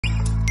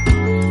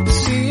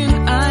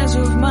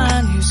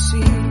you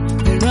see,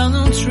 there are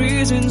no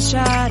trees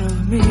inside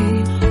of me.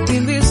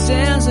 In this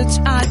desert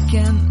I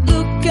can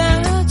look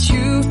at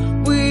you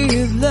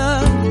with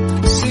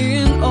love,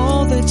 seeing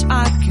all that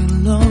I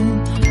can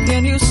learn.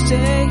 Can you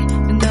stay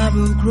and I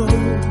will grow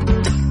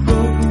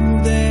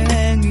the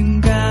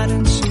hanging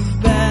gardens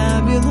of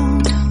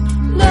Babylon.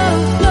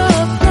 Love,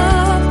 love,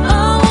 love,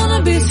 I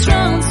wanna be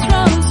strong,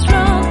 strong,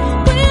 strong.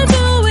 We're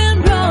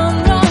doing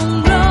wrong,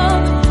 wrong,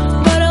 wrong,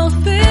 but I'll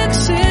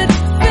fix it,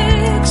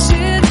 fix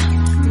it.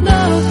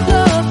 Love,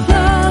 love,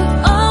 love,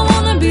 I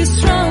wanna be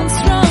strong,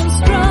 strong,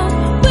 strong.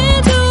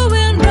 We're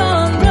doing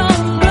wrong,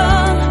 wrong,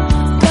 wrong,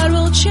 but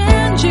we'll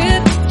change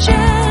it,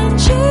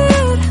 change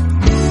it.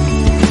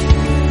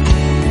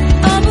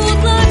 I would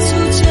like to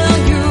tell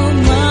you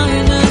my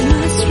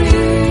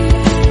mystery.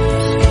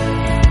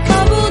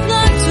 I would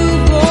like to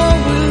go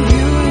with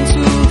you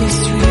into the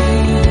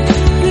street.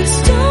 Please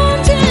don't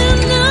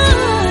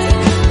deny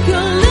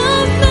your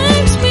love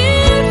makes me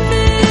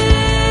feel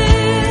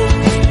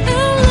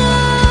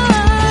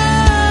alive.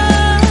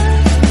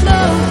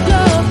 Love,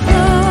 love,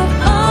 love,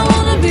 I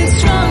wanna be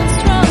strong,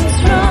 strong,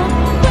 strong.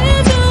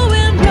 We're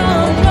doing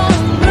wrong,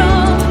 wrong,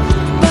 wrong,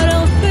 but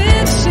I'll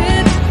fix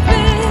it,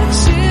 fix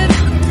it.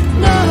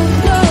 Love,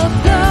 love,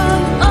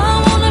 love, I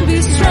wanna be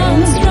strong,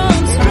 strong,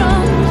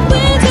 strong.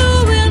 We're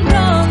doing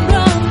wrong,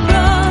 wrong,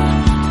 wrong,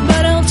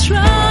 but I'll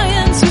try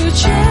and to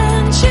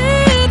change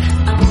it.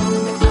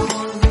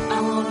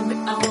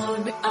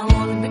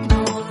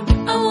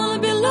 I wanna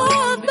be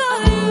loved by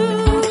you.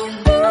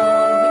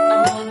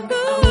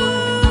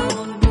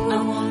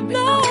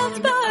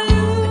 Loved by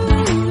you.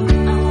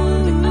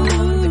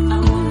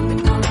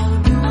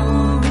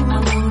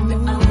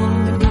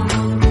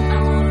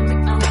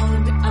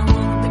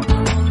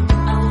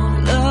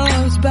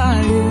 Loved by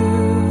you.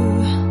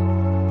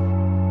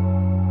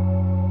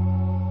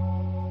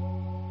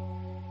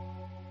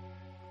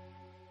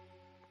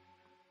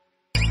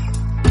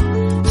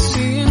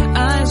 Seeing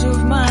eyes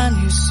of mine,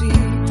 you see,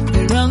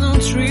 there are no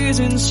trees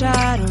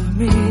inside of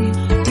me.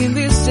 In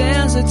this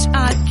desert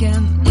I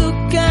can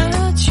look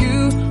at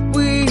you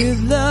with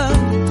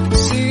love,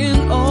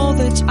 seeing all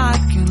that I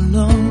can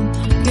learn.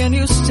 Can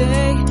you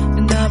stay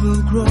and I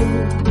will grow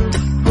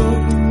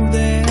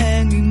the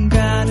hanging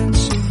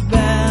gardens of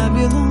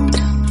Babylon.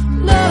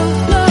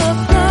 Love,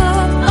 love,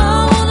 love,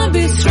 I wanna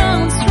be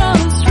strong,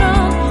 strong,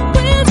 strong.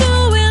 We're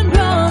doing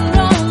wrong,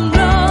 wrong,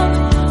 wrong,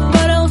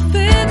 but I'll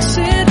fix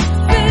it,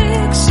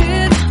 fix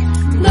it.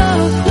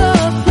 Love,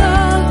 love,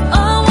 love,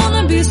 I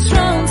wanna be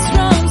strong,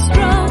 strong,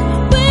 strong.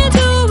 We're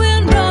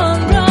doing wrong,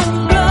 wrong,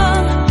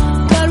 wrong,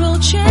 but we'll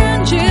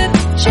change it,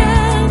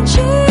 change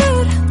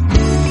it.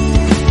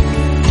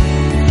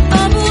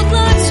 I would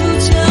like to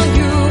tell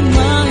you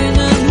my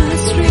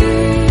mystery.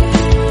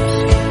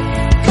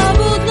 I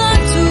would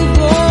like to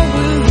go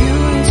with you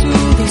into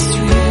the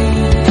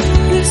street.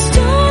 Please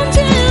don't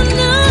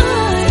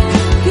deny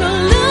your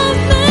love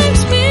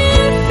makes me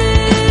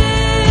feel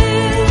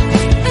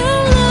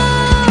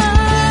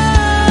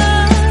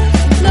alive.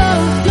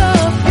 Love,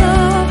 love,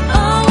 love,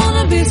 I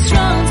wanna be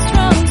strong,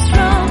 strong,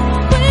 strong.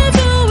 We're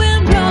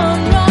doing wrong,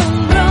 wrong,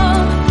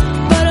 wrong,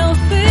 but I'll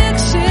fix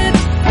it,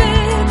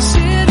 fix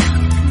it.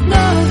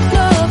 Love,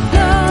 love,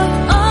 love,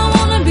 I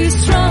wanna be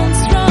strong,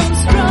 strong,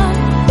 strong.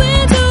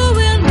 We're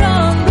doing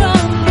wrong,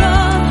 wrong,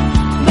 wrong,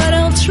 but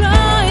I'll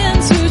try and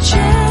to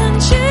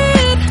change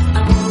it.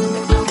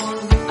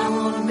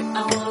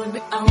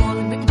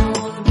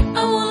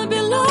 I wanna be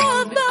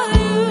loved by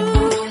you.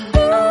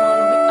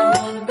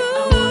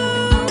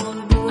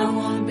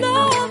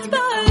 Loved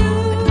by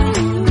you.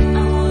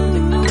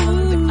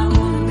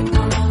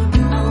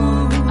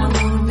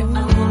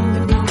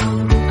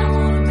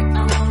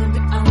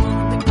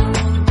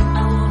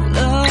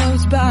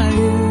 Loved by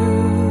you.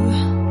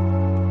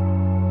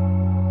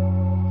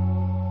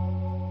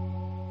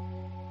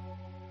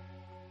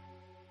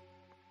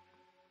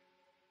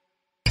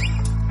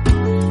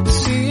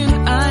 Seeing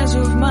eyes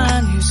of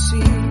mine, you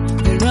see,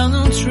 there are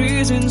no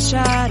trees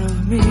inside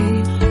of me.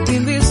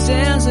 In this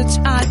desert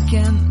I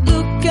can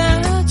look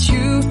at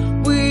you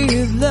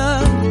with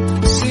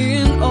love,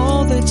 seeing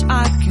all that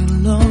I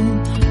can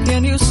learn.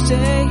 Can you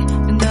stay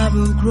and I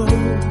will grow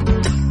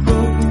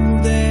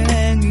the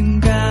hanging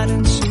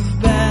gardens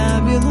of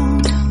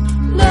Babylon.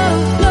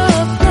 Love,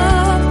 love,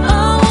 love,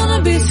 I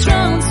wanna be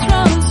strong,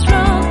 strong,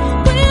 strong.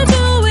 We're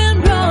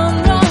doing wrong,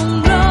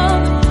 wrong,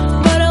 wrong,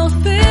 but I'll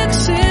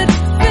fix it,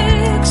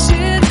 fix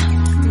it.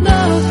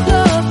 Love,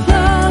 love,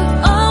 love,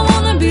 I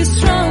wanna be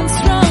strong,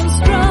 strong,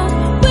 strong.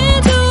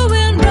 We're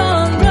doing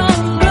wrong,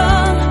 wrong,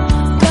 wrong,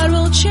 but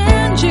we'll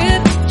change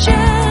it,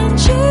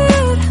 change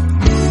it.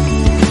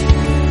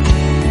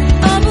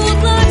 I would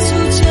like to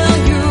tell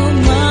you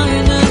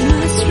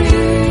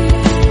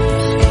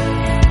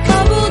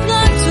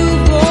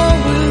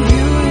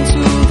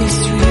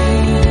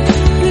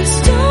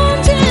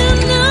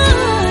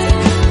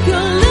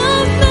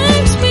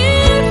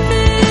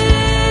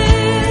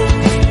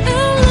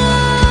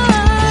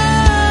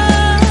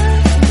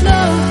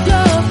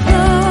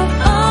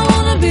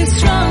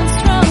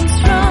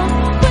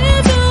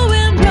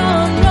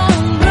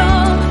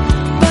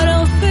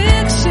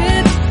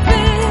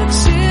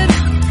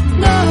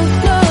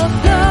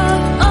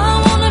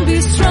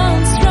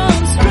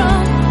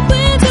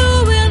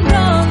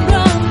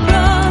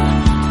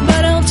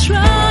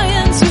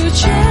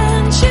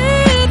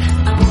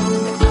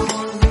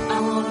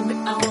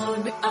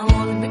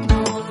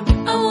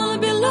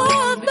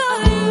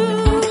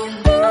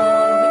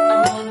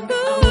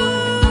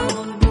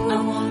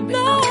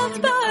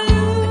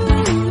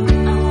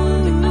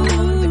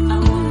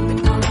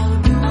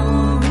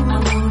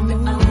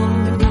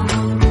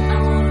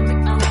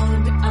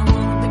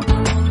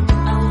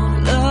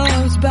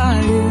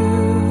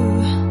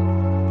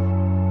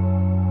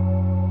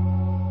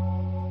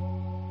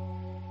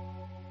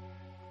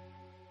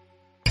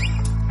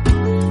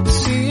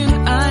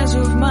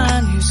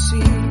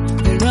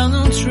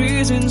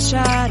trees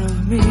inside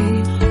of me.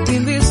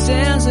 In this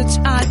desert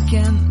I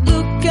can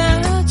look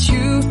at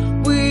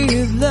you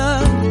with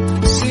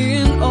love,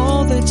 seeing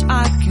all that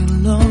I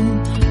can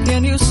learn.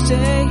 Can you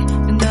stay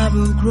and I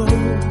will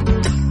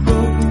grow?